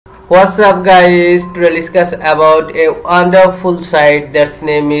What's up guys, today discuss about a wonderful site that's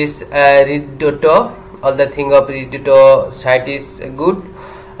name is Ridotto. All the thing of Ridotto site is good.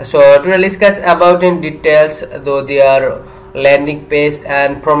 So today discuss about in details though they are landing page,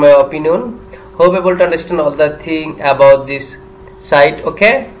 and from my opinion hope able to understand all the thing about this site.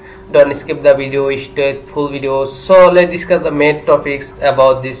 Okay, don't skip the video, stay full video. So let's discuss the main topics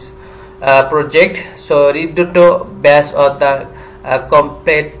about this project. So Ridotto based on the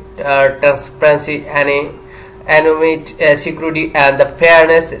complete transparency and anonymity, security and the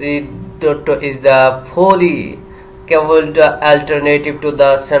fairness. Ridotto is the fully capable alternative to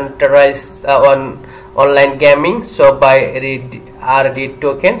the centralized online gaming. So by RD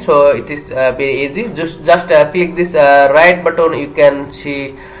token, so it is very easy. Just click this right button, you can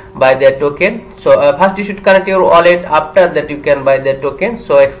see buy the token. So first you should connect your wallet, after that you can buy the token.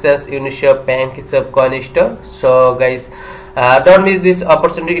 So access Uniswap, PancakeSwap, Coinstore. So guys, don't miss this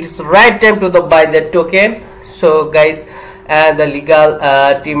opportunity. It is the right time to buy the token. So guys, and the legal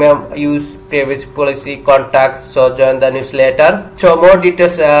team use privacy policy contacts, so join the newsletter. So more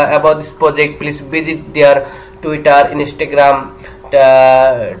details about this project, please visit their Twitter, Instagram,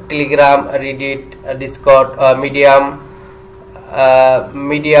 Telegram, Reddit, Discord, Medium,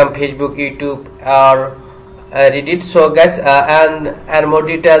 Facebook, YouTube, or Reddit. So guys, and more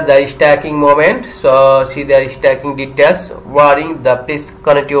details, the stacking moment. So see the stacking details. Warning, the please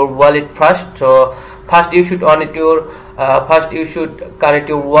connect your wallet first. So first you should connect your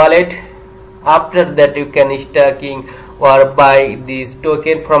wallet. After that you can stacking or buy this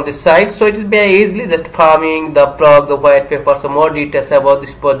token from the site. So it is very easily just farming the blog, the white paper. So more details about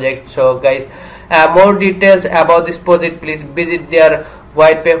this project. So guys, more details about this project, please visit their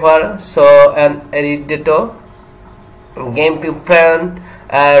white paper. So and Ridotto game friend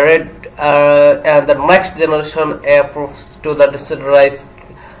and the next generation approves to the decentralized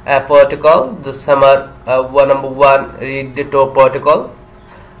protocol. The summer number one Ridotto protocol,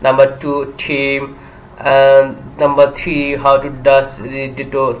 number two team, and number three how to does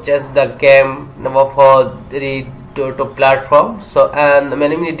Ridotto change the game, number four Ridotto platform. So and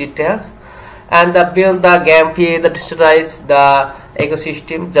many details. And the beyond the game fee, the decentralized the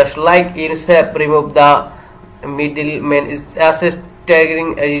ecosystem, just like Uniswap remove the middleman is assist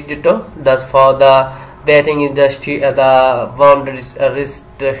triggering Ridotto. Thus for the betting industry and the boundaries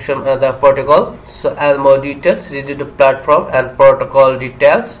restriction and the protocol. So and more details, Ridotto platform and protocol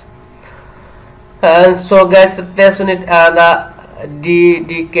details. And so guys, passionate and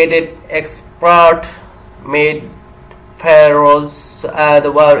dedicated expert made pharaohs and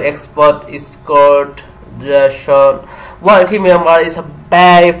war expert is called Jason. One team member is a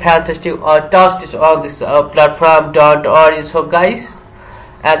very fantastic task on this platform. So guys,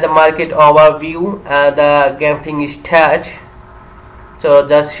 and the market overview and the gambling stat. So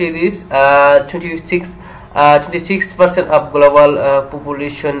just see this 26% of global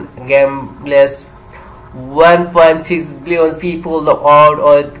population gamblers, 1.6 billion people the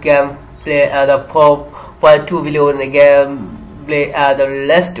world game play, and 4.2 billion game play at the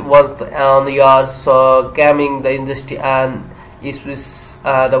last 1 year. So gaming the industry and is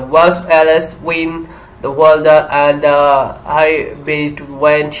the worst LS win the world and high base to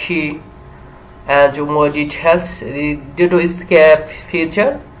 20. And to more details, due to its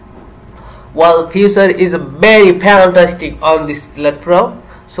feature, while future is very fantastic on this platform.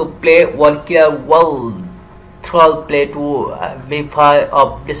 So play one killer world troll play to verify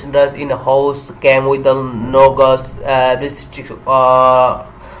of listeners in a host game with the no ghost restriction or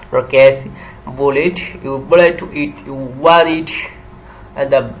case bullet. You bullet to it, you want it,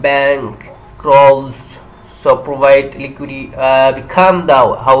 and the bank crawls. So provide liquidity, become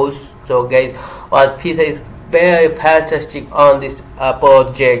the house. So guys, our feature is very fantastic on this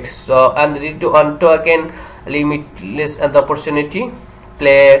project. So and Ridotto on token limitless and the opportunity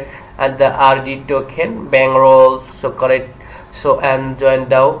play and the RD token bankroll. So correct. So and join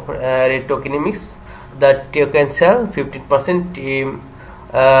DAO tokenomics. The token sell 15%, team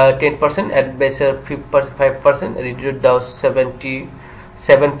 10%, advisor 5%, Ridotto DAO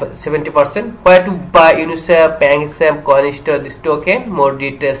 70%. Where to buy Uniswap, PancakeSwap, Coinstore this token. More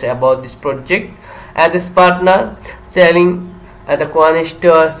details about this project and this partner selling at the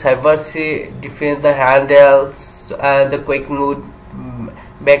Coinstore, Cybersea, defend the handles and the quick node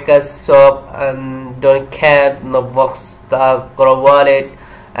Baker's shop and Don't Cat, Novox, the Grow Wallet,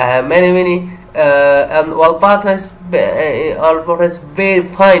 many and all partners very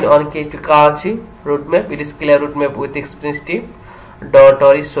fine on cryptocurrency roadmap. It is clear roadmap with experience team. Don't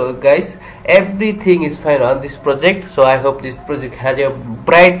worry. So guys, everything is fine on this project. So I hope this project has a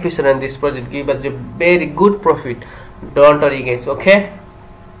bright future and this project give us a very good profit. Don't worry guys, okay.